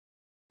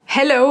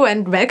Hello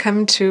and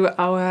welcome to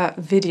our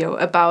video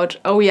about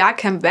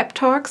OERcamp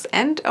Webtalks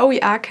and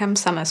OERcamp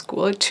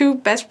SummOERschool, 2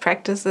 best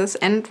practices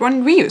and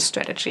 1 reuse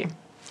strategy.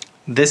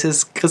 This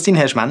is Kristin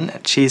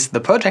Hirschmann. She's the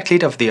project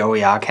lead of the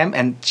OERcamp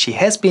and she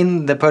has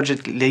been the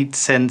project lead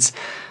since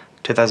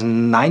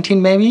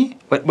 2019 maybe.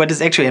 What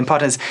is actually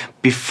important is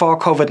before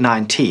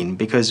COVID-19,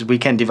 because we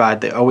can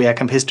divide the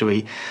OERcamp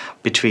history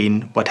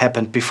between what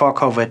happened before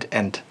COVID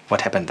and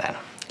what happened then.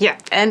 Yeah,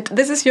 and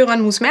this is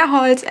Jöran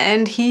Muuß-Merholz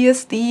and he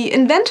is the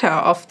inventor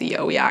of the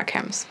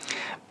OERcamps.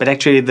 But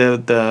actually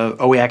the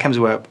OERcamps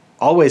were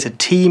always a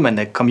team and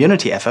a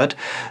community effort.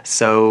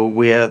 So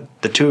we're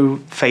the two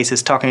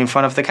faces talking in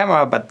front of the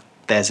camera, but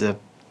there's a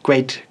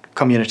great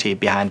community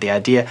behind the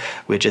idea.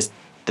 We're just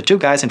the 2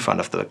 guys in front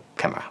of the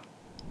camera.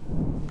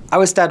 I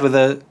will start with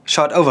a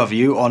short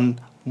overview on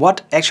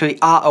what actually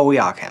are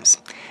OERcamps.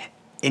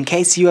 In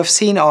case you have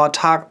seen our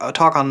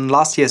talk on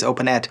last year's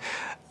OpenEd,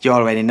 you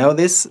already know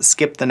this.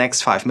 Skip the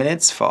next 5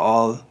 minutes. For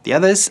all the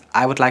others,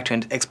 I would like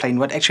to explain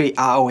what actually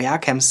are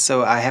OERcamps.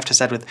 So I have to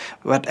start with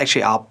what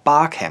actually are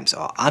bar camps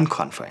or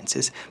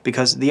unconferences,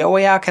 because the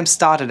OERcamp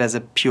started as a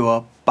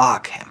pure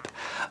bar camp.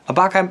 A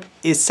bar camp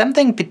is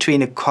something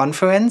between a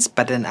conference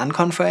but an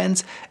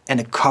unconference and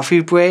a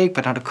coffee break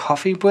but not a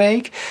coffee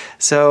break.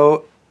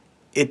 So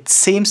it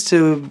seems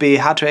to be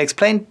hard to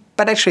explain,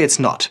 but actually it's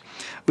not.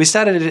 We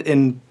started it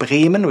in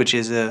Bremen, which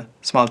is a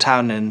small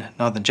town in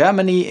northern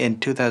Germany,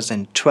 in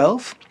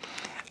 2012.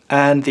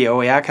 And the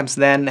OERcamps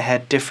then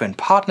had different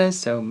partners,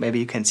 so maybe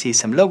you can see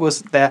some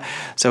logos there.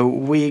 So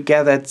we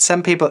gathered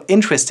some people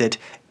interested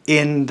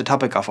in the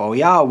topic of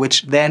OER,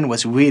 which then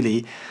was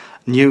really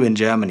new in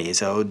Germany.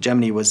 So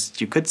Germany was,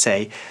 you could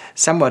say,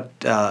 somewhat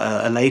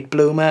a late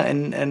bloomer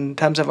in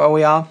terms of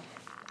OER.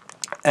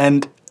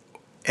 And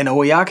in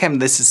OERcamp,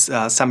 this is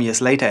some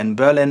years later in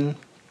Berlin,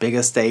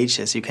 bigger stage,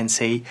 as you can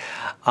see.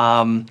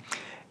 It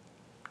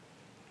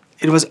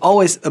was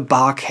always a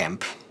bar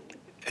camp.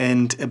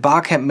 And a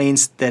bar camp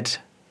means that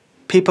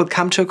people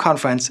come to a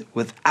conference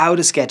without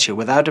a schedule,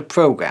 without a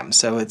program.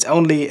 So it's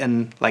only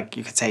like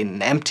you could say,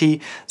 an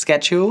empty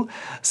schedule.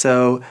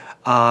 So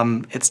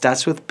it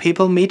starts with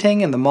people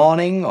meeting in the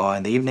morning or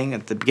in the evening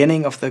at the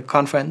beginning of the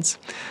conference.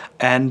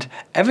 And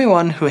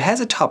everyone who has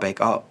a topic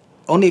or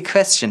only a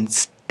question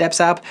steps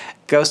up,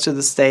 goes to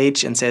the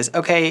stage and says,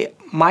 okay,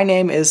 my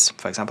name is,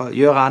 for example,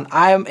 Jöran.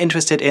 I am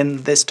interested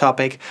in this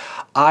topic.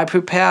 I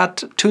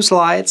prepared 2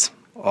 slides,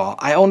 or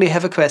I only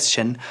have a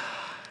question.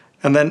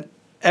 And then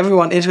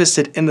everyone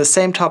interested in the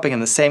same topic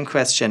and the same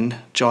question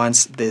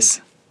joins this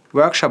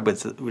workshop,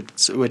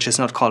 which is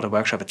not called a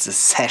workshop, it's a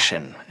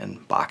session in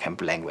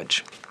barcamp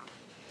language.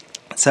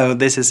 So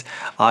this is,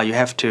 you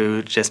have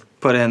to just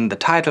put in the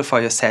title for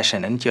your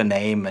session and your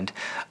name, and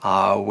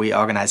we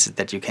organize it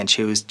that you can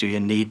choose, do you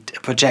need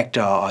a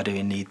projector or do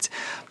you need,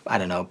 I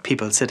don't know,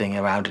 people sitting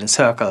around in a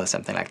circle or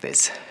something like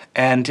this.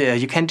 And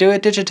you can do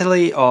it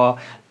digitally or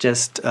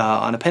just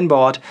on a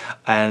pinboard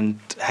and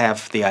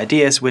have the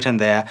ideas written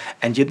there,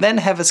 and you then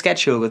have a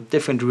schedule with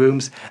different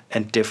rooms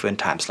and different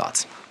time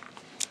slots.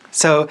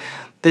 So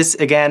this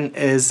again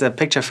is a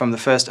picture from the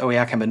first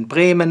OERcamp in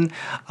Bremen,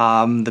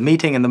 the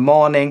meeting in the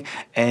morning,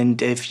 and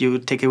if you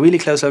take a really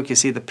close look, you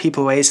see the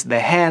people raise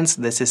their hands.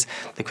 This is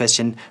the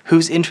question,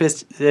 who's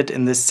interested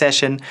in this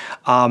session?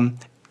 A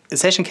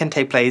session can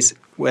take place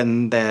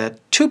when there are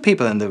 2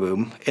 people in the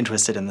room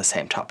interested in the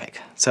same topic.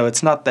 So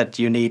it's not that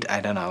you need, I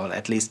don't know,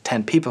 at least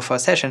 10 people for a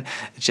session.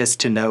 It's just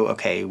to know,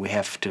 okay, we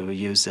have to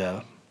use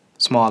a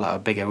smaller or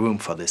bigger room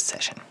for this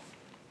session.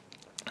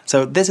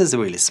 So this is a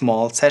really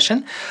small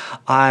session,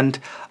 and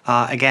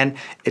again,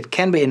 it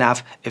can be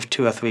enough if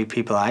 2 or 3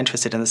 people are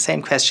interested in the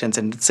same questions,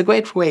 and it's a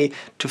great way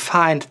to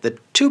find the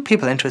 2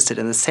 people interested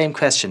in the same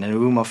question in a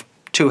room of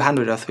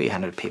 200 or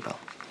 300 people.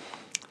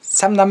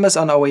 Some numbers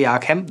on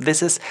OERcamp.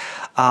 This is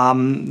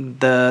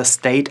the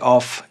state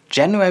of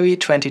January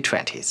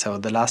 2020, so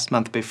the last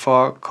month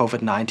before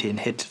COVID-19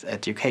 hit the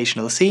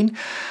educational scene,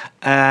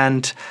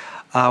 and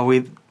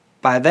we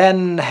by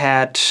then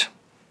had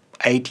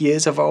 8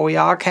 years of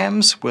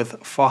OERcamps with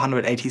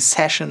 480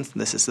 sessions.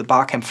 This is the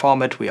barcamp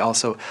format. We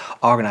also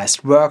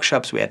organized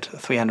workshops. We had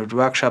 300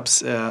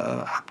 workshops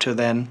up to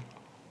then.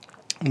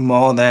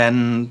 More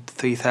than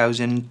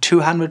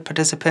 3,200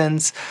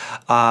 participants.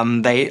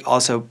 They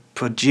also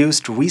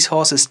produced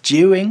resources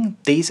during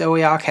these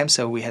OERcamps.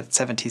 So we had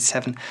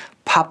 77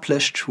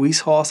 published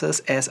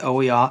resources as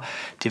OER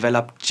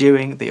developed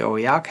during the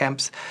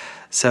OERcamps.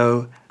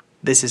 So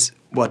this is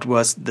what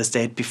was the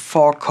state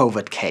before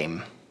COVID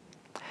came.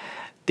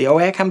 The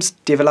OERcamps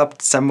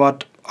developed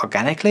somewhat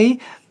organically,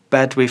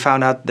 but we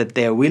found out that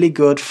they're really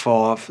good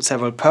for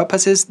several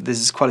purposes. This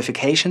is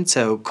qualification,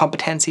 so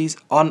competencies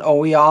on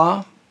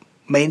OER,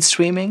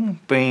 mainstreaming,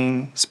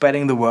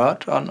 spreading the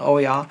word on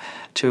OER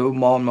to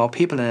more and more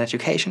people in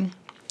education.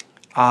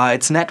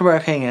 It's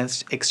networking,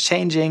 it's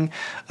exchanging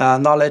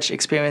knowledge,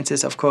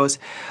 experiences, of course.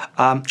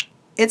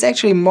 It's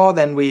actually more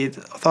than we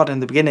thought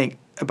in the beginning,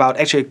 about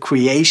actually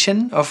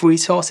creation of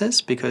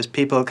resources, because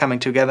people coming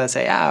together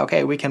say,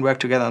 okay, we can work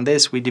together on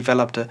this. We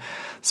developed a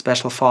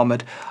special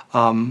format,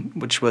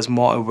 which was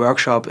more a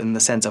workshop in the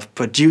sense of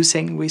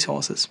producing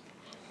resources.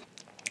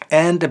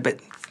 And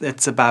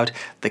it's about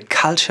the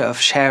culture of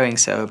sharing,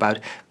 so about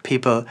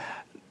people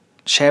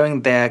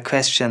sharing their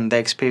question, their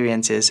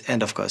experiences,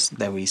 and of course,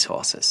 their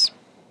resources.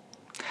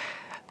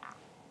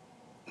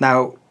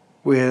 Now,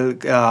 we'll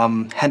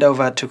hand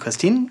over to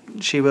Kristin.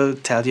 She will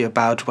tell you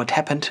about what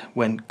happened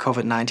when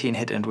COVID-19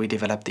 hit and we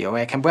developed the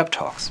OERcamp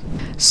Webtalks.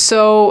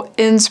 So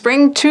in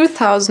spring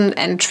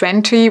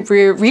 2020,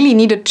 we really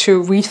needed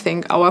to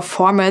rethink our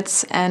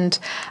formats and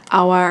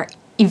our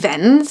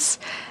events.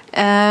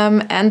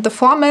 And the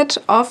format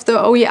of the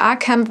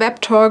OERcamp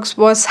Webtalks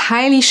was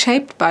highly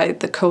shaped by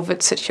the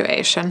COVID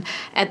situation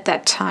at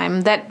that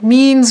time. That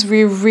means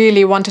we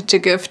really wanted to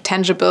give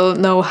tangible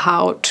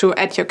know-how to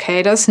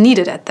educators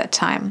needed at that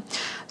time.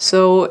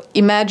 So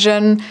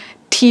imagine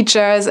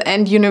teachers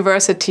and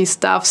university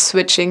staff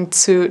switching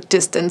to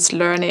distance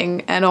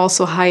learning, and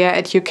also higher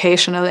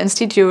educational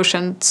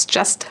institutions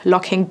just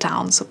locking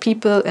down. So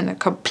people in a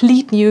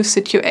complete new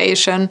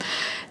situation,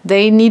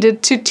 they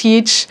needed to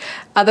teach,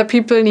 other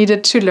people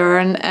needed to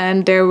learn,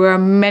 and there were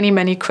many,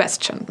 many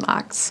question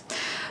marks.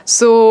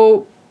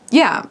 So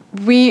yeah,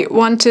 we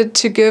wanted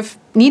to give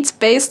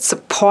needs-based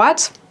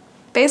support,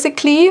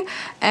 basically,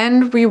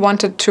 and we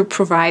wanted to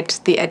provide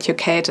the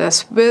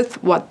educators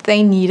with what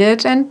they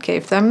needed and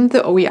gave them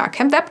the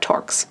OERcamp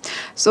Webtalks.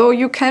 So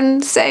you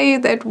can say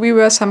that we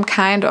were some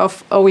kind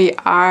of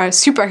OER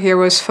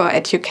superheroes for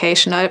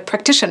educational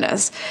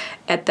practitioners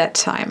at that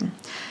time.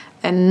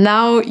 And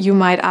now you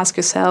might ask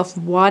yourself,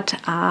 what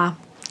are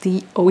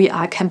the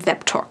OERcamp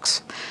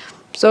Webtalks?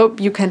 So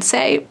you can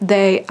say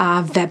they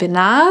are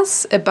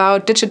webinars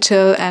about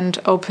digital and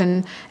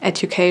open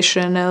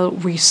educational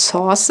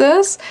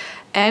resources.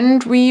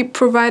 And we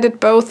provided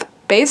both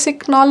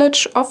basic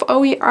knowledge of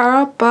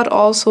OER, but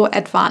also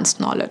advanced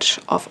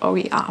knowledge of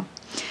OER.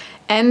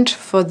 And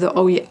for the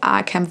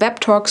OERcamp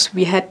Webtalks,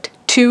 we had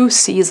 2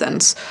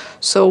 seasons.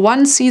 So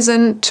one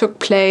season took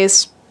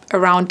place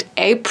around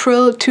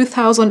April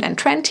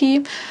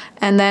 2020,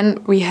 and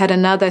then we had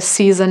another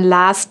season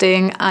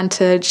lasting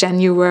until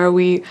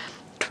January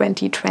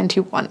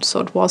 2021.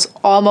 So it was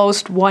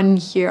almost 1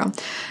 year.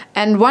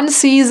 And one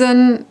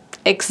season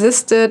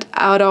existed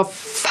out of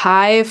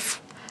 5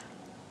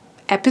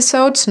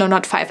 episodes, no,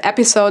 not 5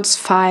 episodes,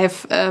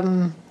 5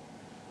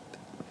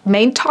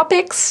 main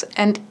topics,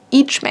 and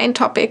each main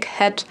topic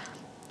had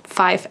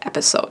 5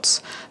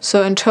 episodes.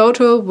 So in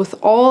total, with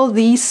all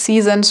these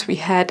seasons, we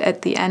had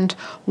at the end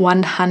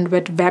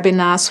 100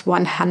 webinars,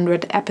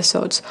 100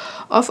 episodes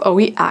of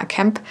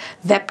OERcamp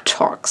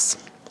Webtalks.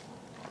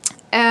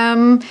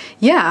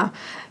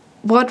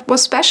 What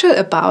was special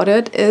about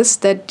it is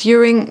that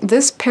during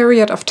this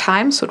period of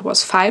time, so it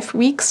was 5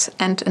 weeks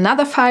and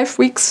another 5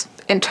 weeks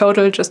in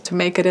total, just to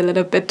make it a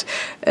little bit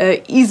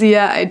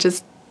easier, I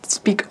just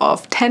speak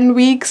of 10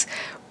 weeks.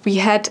 We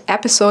had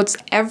episodes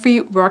every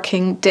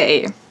working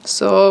day.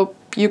 So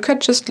you could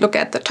just look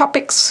at the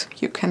topics.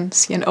 You can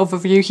see an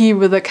overview here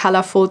with the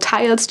colorful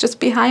tiles just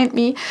behind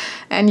me,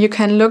 and you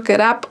can look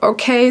it up.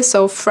 Okay,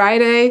 so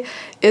Friday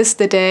is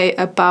the day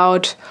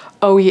about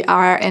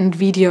OER and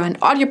video and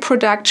audio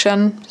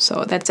production.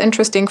 So that's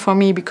interesting for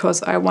me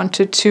because I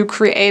wanted to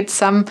create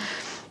some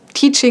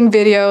teaching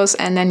videos,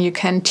 and then you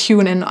can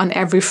tune in on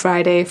every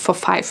Friday for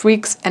 5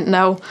 weeks and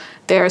know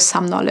there is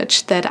some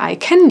knowledge that I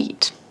can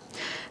need.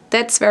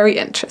 That's very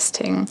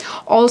interesting.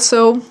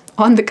 Also,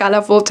 on the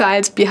colorful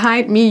tiles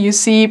behind me, you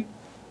see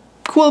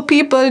cool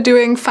people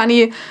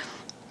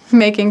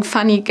making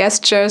funny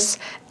gestures,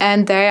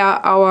 and they are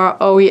our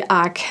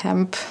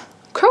OERcamp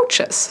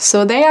coaches.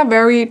 So they are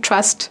very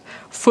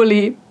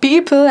trustfully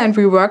people, and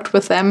we worked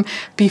with them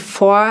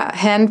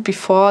beforehand,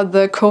 before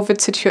the COVID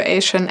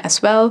situation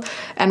as well.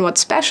 And what's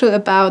special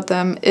about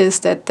them is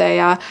that they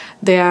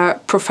are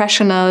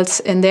professionals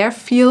in their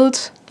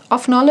field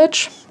of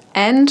knowledge,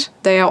 and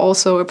they are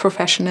also a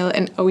professional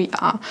in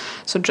OER.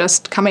 So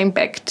just coming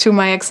back to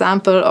my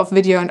example of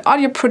video and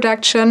audio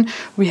production,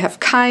 we have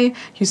Kai.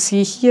 You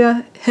see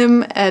here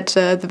him at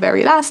the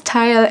very last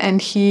tile,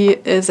 and he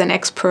is an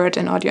expert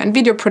in audio and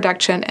video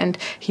production, and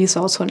he's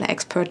also an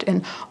expert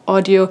in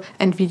audio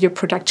and video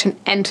production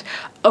and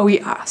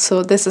OER.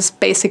 So this is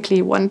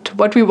basically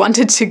what we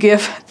wanted to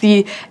give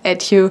the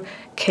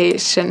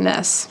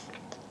educationists.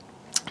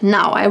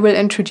 Now I will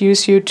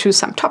introduce you to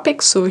some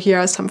topics. So here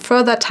are some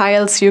further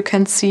tiles you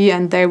can see,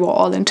 and they were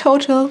all in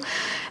total.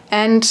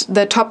 And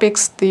the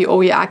topics the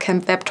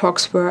OERcamp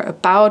Webtalks were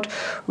about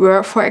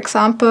were, for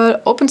example,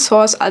 open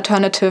source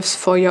alternatives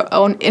for your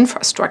own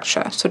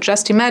infrastructure. So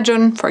just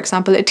imagine, for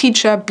example, a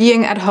teacher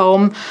being at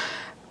home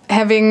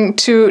having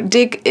to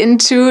dig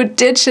into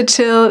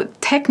digital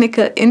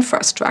technical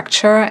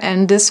infrastructure,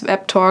 and this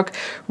web talk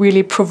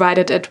really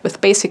provided it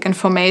with basic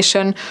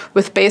information,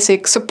 with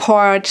basic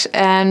support,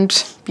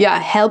 and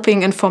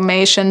helping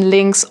information,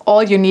 links,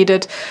 all you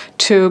needed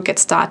to get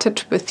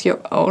started with your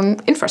own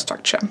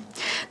infrastructure.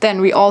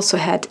 Then we also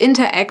had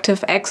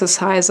interactive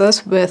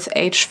exercises with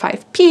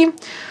H5P.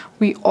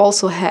 We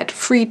also had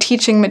free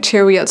teaching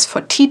materials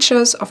for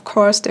teachers. Of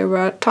course, there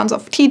were tons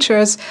of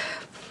teachers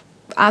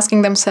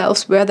asking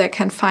themselves where they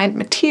can find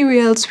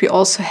materials. We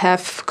also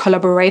have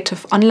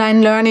collaborative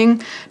online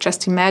learning.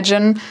 Just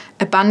imagine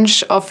a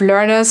bunch of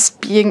learners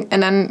being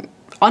in an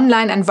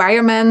online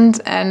environment,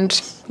 and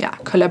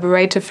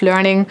collaborative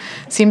learning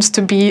seems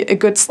to be a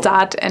good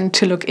start and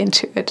to look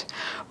into it.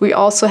 We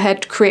also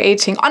had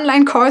creating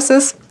online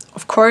courses.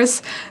 Of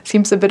course,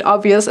 seems a bit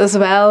obvious as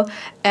well.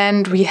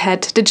 And we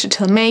had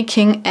digital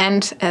making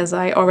and, as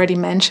I already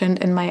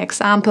mentioned in my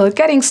example,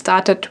 getting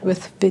started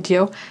with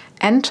video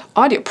and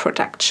audio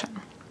production.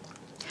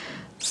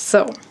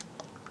 So,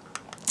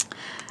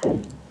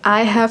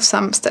 I have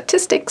some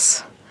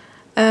statistics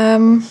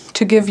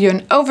to give you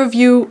an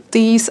overview.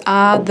 These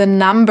are the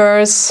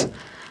numbers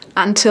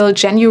until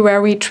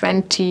January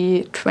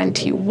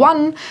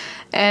 2021.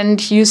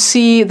 And you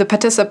see the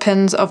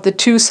participants of the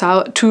two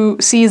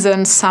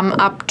seasons sum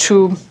up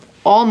to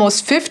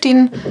almost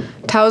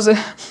 15,000,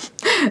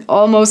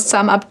 almost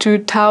sum up to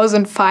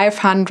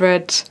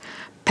 1,500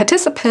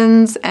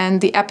 participants, and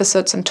the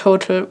episodes in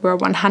total were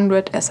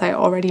 100, as I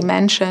already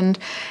mentioned.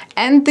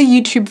 And the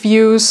YouTube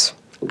views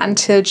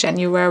until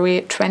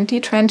January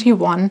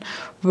 2021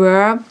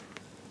 were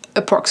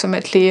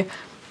approximately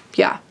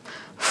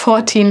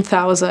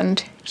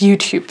 14,000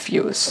 YouTube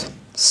views.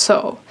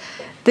 So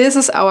this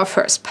is our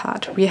first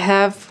part. We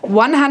have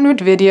 100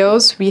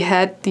 videos. We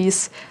had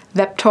these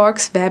web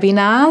talks,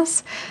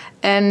 webinars,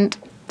 and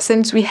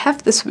since we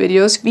have these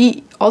videos,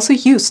 we also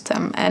used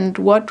them. And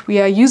what we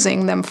are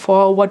using them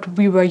for, what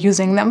we were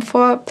using them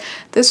for,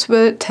 this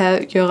will tell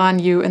Jöran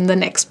you in the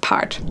next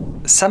part.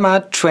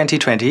 Summer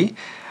 2020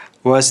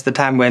 was the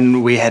time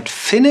when we had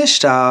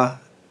finished our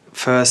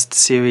first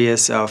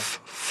series of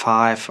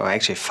five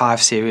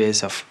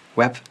series of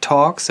web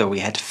talks. So we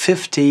had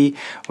 50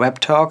 web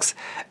talks,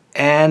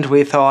 and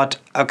we thought,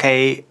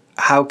 okay,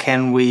 how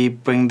can we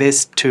bring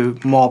this to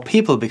more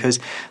people? Because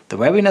the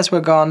webinars were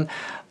gone.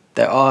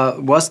 There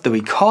was the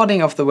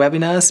recording of the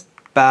webinars,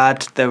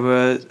 but there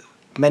were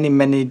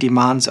many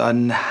demands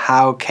on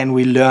how can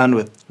we learn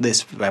with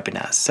this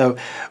webinars. So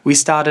we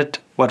started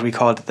what we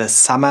called the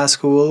summer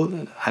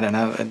school. I don't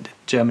know, in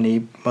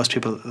Germany, most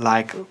people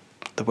like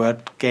the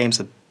word games,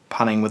 the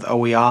punning with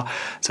OER.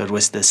 So it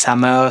was the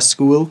summer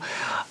school.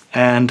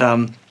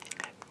 And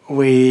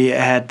we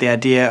had the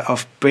idea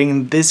of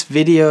bringing these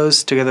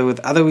videos together with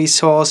other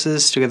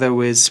resources, together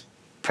with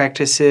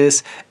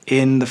practices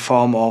in the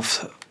form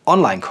of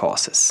online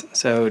courses.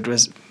 So it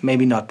was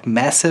maybe not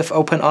massive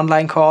open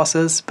online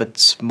courses, but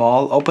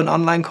small open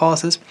online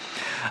courses.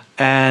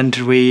 And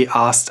we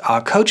asked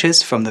our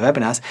coaches from the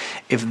webinars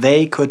if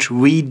they could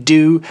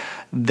redo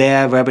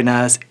their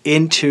webinars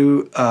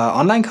into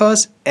online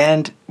course.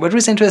 And what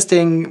was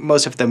interesting,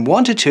 most of them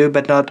wanted to,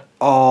 but not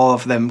all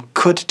of them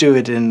could do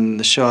it in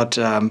the short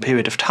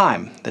period of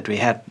time that we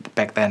had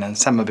back then in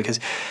summer, because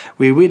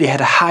we really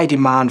had a high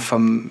demand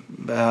from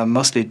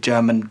mostly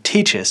German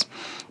teachers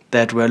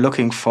that were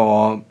looking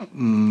for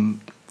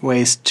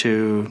ways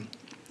to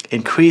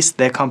increase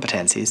their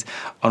competencies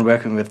on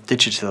working with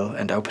digital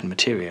and open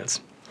materials.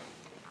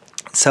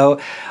 So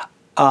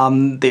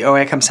the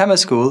OERcamp Summer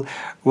School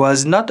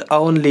was not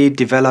only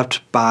developed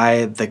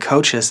by the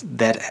coaches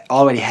that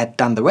already had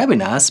done the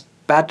webinars,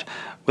 but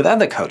with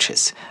other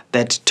coaches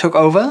that took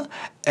over.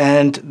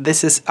 And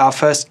this is our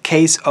first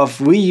case of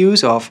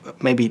reuse, or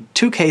maybe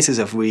two cases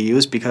of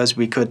reuse, because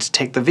we could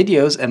take the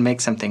videos and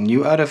make something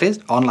new out of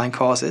it, online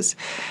courses.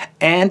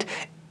 And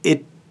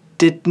it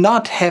did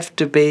not have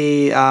to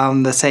be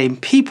the same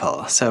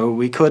people. So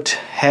we could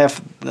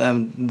have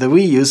the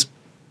reuse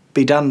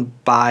be done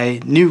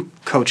by new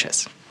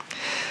coaches.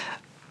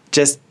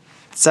 Just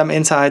some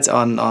insights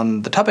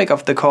on the topic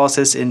of the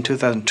courses. In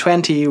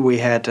 2020, we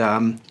had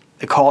a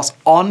course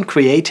on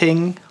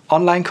creating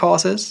online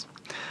courses.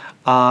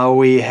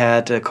 We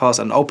had a course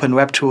on open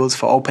web tools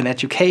for open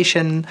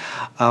education.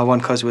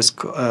 One course was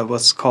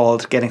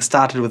called Getting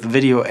Started with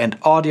Video and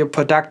Audio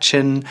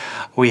Production.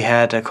 We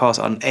had a course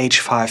on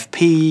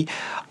H5P.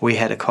 We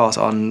had a course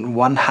on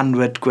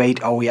 100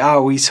 great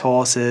OER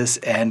resources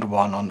and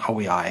one on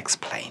OER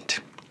Explained.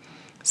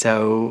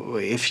 So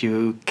if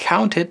you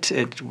count it,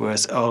 it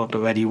was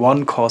already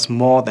one course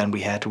more than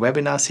we had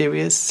webinar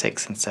series,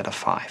 6 instead of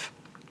 5.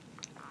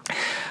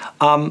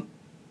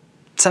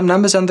 Some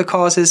numbers on the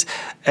courses.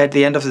 At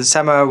the end of the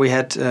summer, we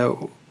had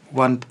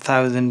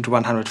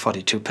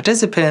 1,142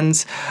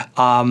 participants.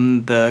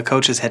 The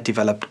coaches had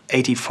developed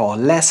 84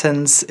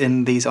 lessons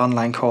in these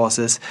online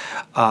courses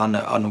on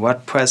a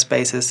WordPress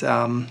basis.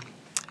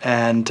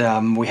 And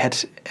we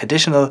had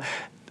additional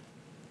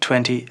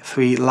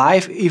 23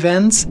 live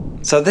events.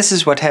 So this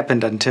is what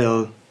happened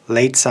until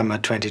late summer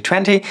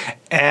 2020.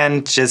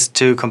 And just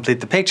to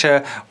complete the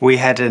picture, we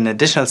had an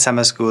additional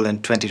summer school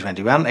in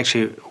 2021.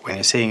 Actually, when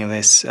you're seeing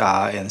this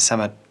in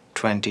summer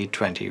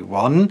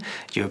 2021,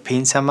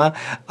 European summer,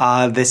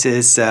 this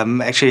is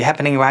actually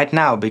happening right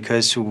now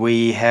because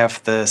we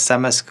have the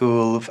summer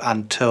school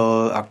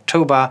until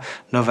October,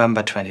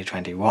 November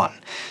 2021.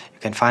 You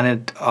can find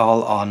it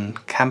all on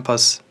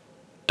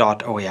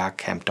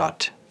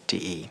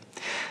campus.oercamp.de.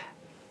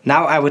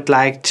 Now I would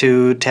like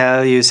to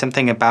tell you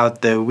something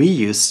about the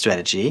reuse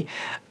strategy.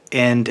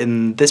 And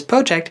in this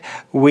project,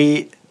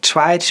 we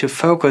try to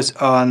focus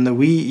on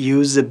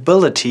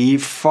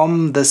reusability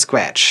from the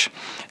scratch.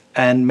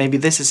 And maybe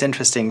this is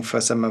interesting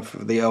for some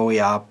of the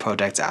OER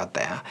projects out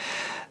there.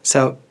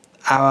 So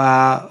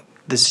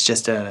this is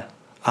just a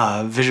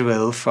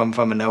visual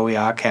from an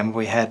OER camp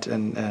we had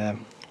in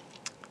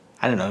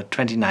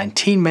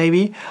 2019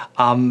 maybe,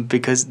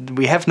 because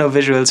we have no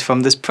visuals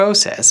from this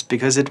process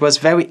because it was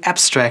very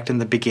abstract in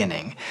the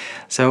beginning.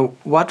 So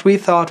what we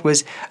thought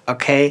was,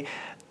 okay,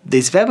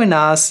 these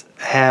webinars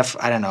have,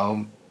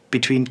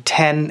 between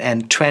 10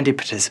 and 20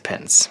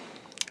 participants.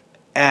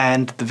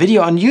 And the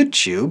video on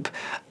YouTube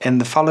in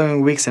the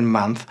following weeks and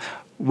months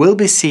will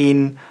be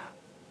seen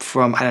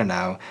from,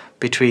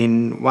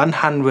 between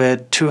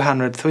 100,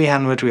 200,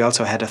 300. We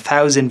also had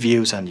 1,000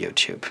 views on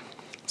YouTube.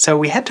 So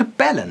we had to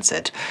balance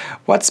it.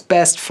 What's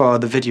best for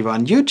the video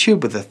on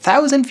YouTube with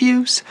 1,000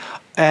 views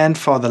and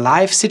for the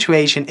live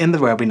situation in the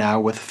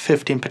webinar with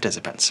 15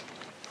 participants.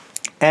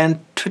 And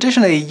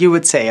traditionally you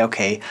would say,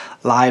 okay,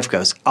 live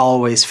goes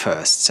always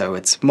first. So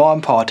it's more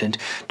important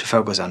to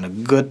focus on a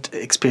good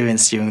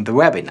experience during the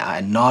webinar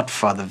and not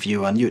for the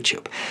view on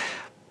YouTube.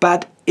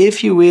 But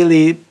if you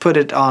really put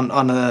it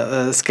on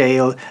a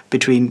scale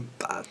between,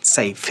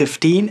 say,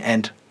 15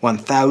 and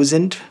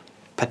 1,000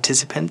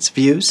 participants'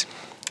 views,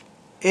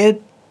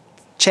 it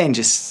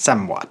changes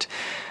somewhat.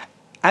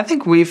 I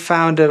think we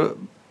found a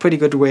pretty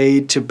good way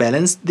to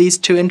balance these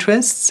two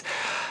interests.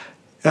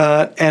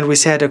 And we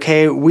said,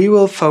 okay, we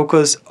will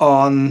focus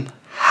on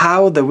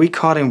how the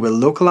recording will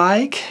look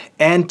like.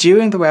 And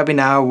during the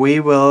webinar, we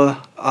will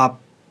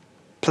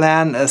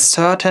plan a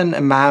certain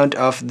amount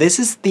of this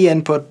is the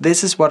input,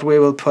 this is what we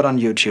will put on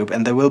YouTube.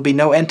 And there will be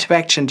no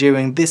interaction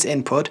during this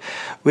input,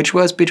 which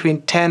was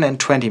between 10 and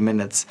 20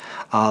 minutes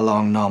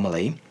long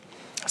normally.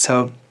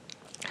 So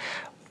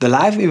the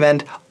live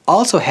event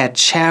also had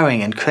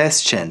sharing and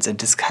questions and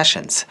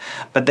discussions,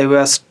 but they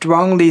were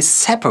strongly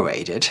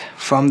separated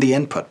from the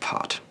input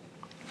part.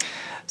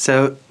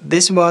 So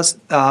this was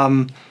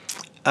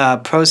a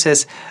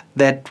process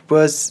that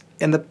was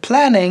in the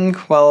planning,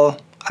 I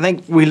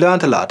think we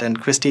learned a lot,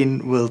 and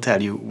Kristin will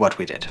tell you what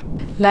we did.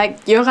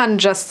 Like Jöran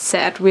just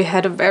said, we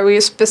had a very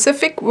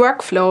specific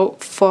workflow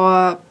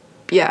for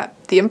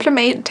the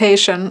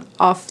implementation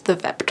of the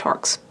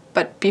Webtalks.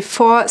 But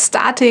before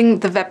starting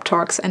the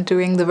Webtalks and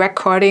doing the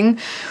recording,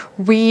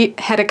 we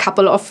had a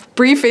couple of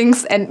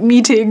briefings and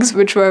meetings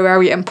which were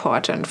very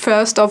important.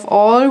 First of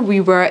all,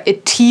 we were a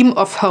team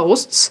of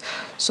hosts.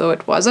 So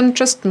it wasn't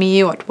just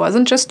me or it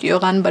wasn't just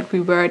Jöran, but we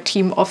were a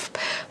team of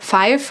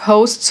 5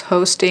 hosts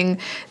hosting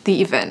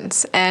the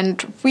events.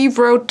 And we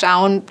wrote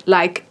down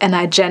like an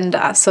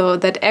agenda so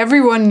that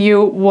everyone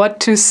knew what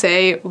to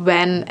say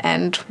when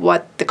and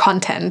what the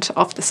content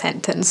of the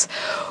sentence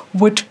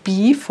would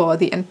be for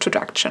the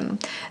introduction.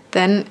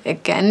 Then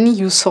again,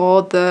 you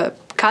saw the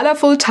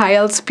colorful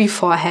tiles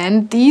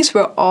beforehand. These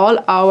were all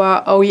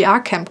our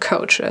OERcamp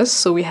coaches.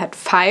 So we had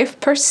 5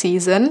 per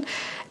season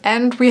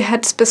and we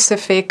had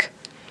specific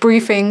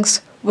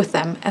briefings with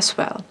them as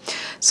well.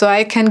 So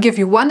I can give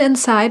you one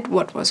insight.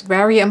 What was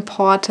very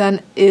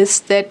important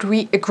is that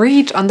we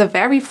agreed on the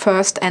very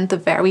first and the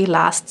very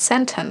last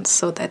sentence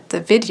so that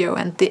the video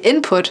and the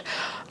input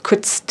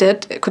could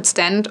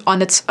stand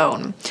on its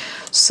own.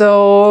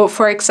 So,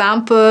 for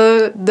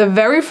example, the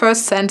very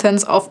first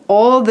sentence of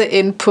all the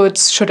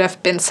inputs should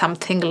have been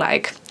something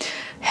like,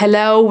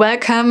 "Hello,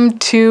 welcome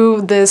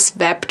to this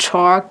web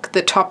talk.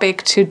 The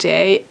topic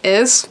today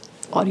is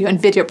audio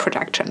and video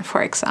production,"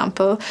 for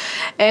example.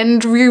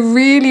 And we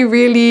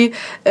really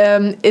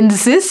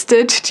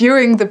insisted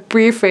during the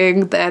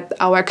briefing that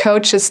our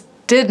coaches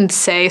didn't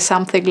say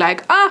something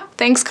like,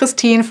 thanks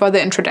Kristin for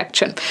the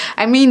introduction.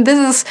 I mean, this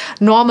is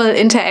normal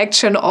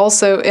interaction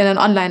also in an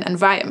online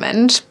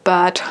environment,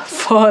 but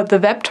for the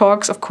web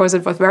talks, of course,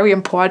 it was very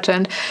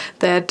important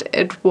that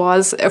it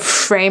was a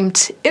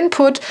framed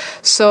input.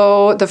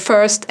 So the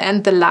first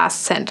and the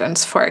last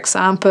sentence, for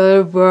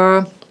example,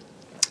 were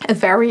a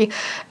very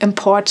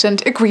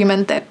important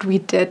agreement that we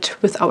did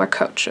with our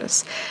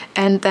coaches.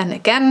 And then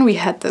again, we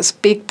had this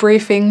big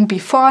briefing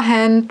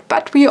beforehand,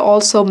 but we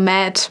also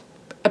met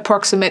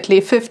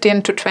approximately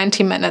 15 to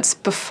 20 minutes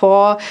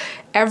before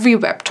every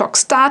web talk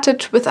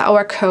started with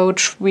our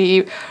coach.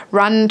 We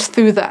ran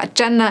through the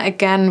agenda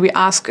again. We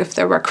asked if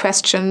there were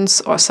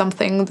questions or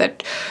something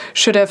that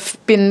should have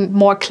been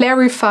more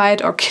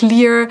clarified or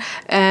clear.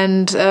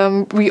 And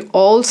we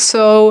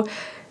also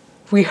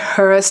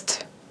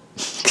rehearsed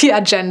the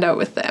agenda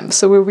with them.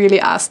 So we really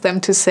asked them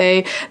to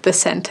say the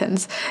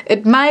sentence.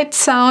 It might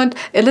sound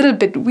a little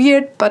bit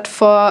weird, but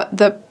for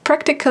the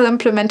practical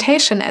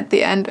implementation at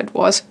the end, it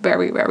was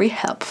very, very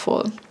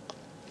helpful.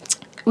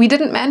 We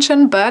didn't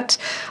mention, but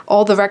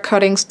all the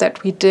recordings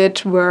that we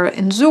did were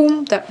in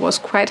Zoom. That was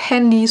quite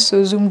handy.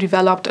 So Zoom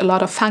developed a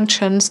lot of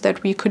functions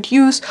that we could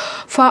use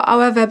for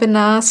our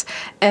webinars.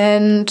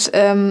 And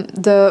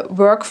the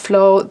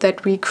workflow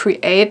that we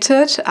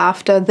created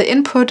after the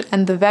input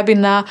and the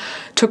webinar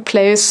took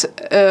place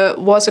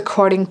was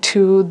according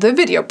to the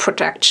video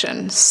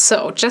production.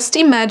 So just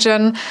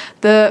imagine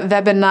the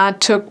webinar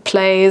took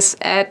place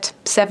at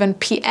 7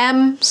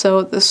 p.m.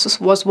 So this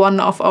was one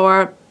of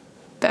our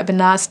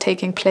webinars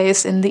taking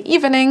place in the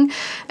evening,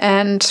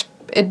 and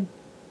it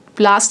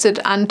lasted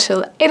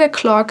until 8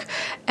 o'clock.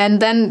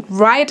 And then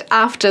right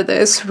after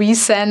this, we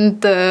sent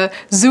the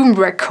Zoom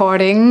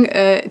recording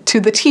to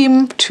the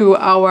team, to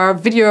our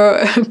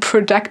video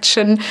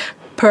production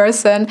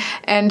person,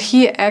 and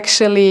he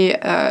actually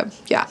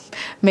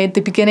made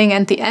the beginning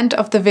and the end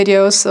of the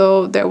video.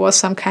 So there was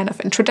some kind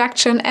of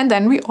introduction, and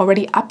then we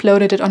already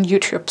uploaded it on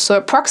YouTube. So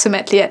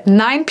approximately at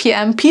 9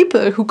 p.m.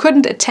 people who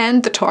couldn't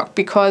attend the talk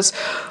because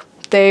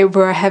they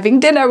were having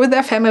dinner with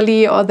their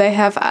family or they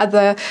have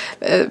other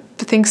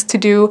things to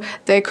do,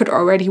 they could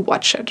already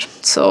watch it.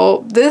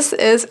 So this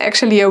is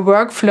actually a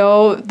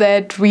workflow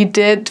that we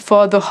did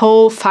for the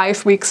whole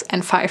 5 weeks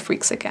and 5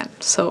 weeks again.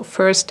 So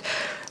first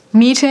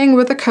meeting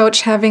with the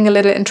coach, having a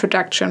little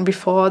introduction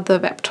before the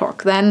web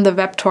talk, then the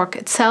web talk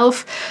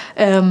itself,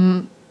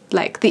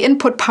 like the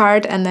input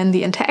part and then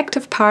the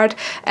interactive part,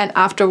 and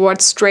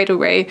afterwards straight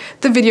away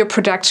the video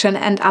production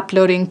and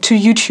uploading to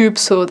YouTube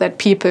so that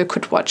people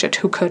could watch it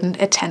who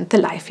couldn't attend the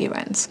live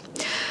events.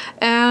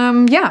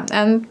 And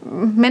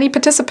many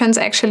participants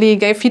actually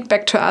gave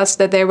feedback to us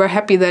that they were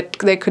happy that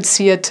they could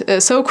see it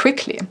so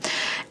quickly.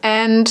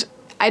 And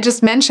I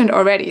just mentioned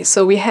already,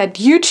 so we had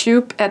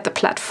YouTube at the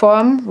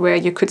platform where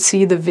you could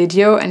see the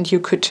video and you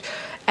could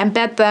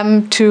embed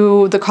them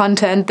to the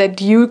content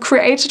that you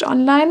created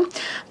online.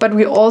 But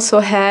we also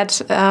had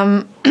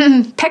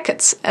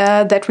packets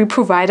that we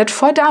provided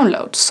for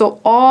download. So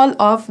all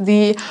of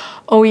the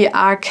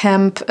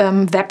OERcamp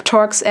web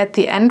talks at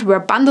the end were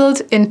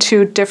bundled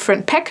into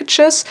different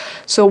packages.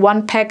 So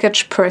one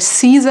package per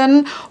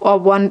season or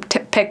one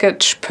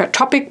package per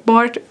topic,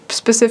 more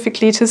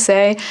specifically to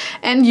say,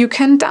 and you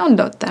can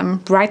download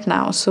them right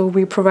now. So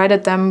we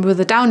provided them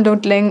with a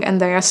download link and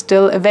they are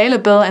still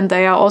available, and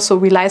they are also,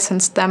 we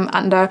licensed them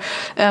under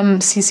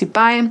CC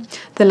BY,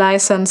 the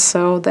license,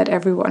 so that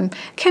everyone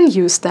can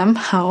use them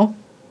how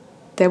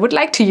they would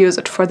like to use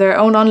it for their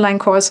own online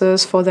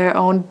courses, for their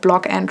own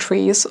blog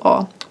entries,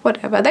 or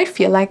whatever they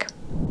feel like.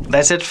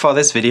 That's it for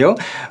this video.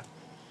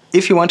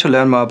 If you want to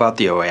learn more about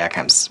the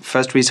OERcamps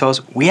first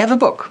resource, we have a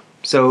book.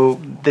 So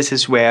this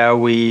is where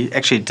we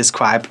actually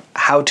describe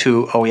how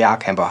to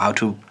OERcamp or how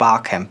to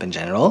barcamp in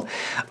general.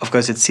 Of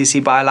course, it's CC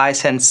BY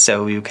license,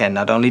 so you can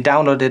not only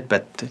download it,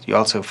 but you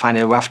also find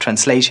a rough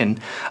translation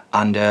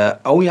under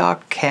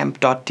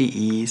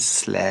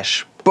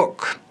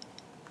oercamp.de/book.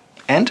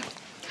 And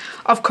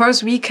of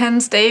course, we can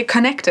stay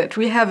connected.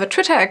 We have a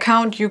Twitter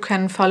account. You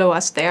can follow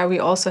us there. We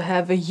also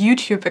have a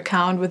YouTube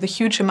account with a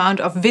huge amount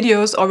of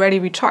videos already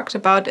we talked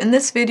about in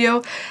this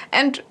video.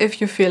 And if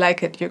you feel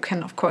like it, you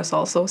can, of course,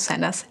 also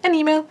send us an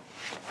email.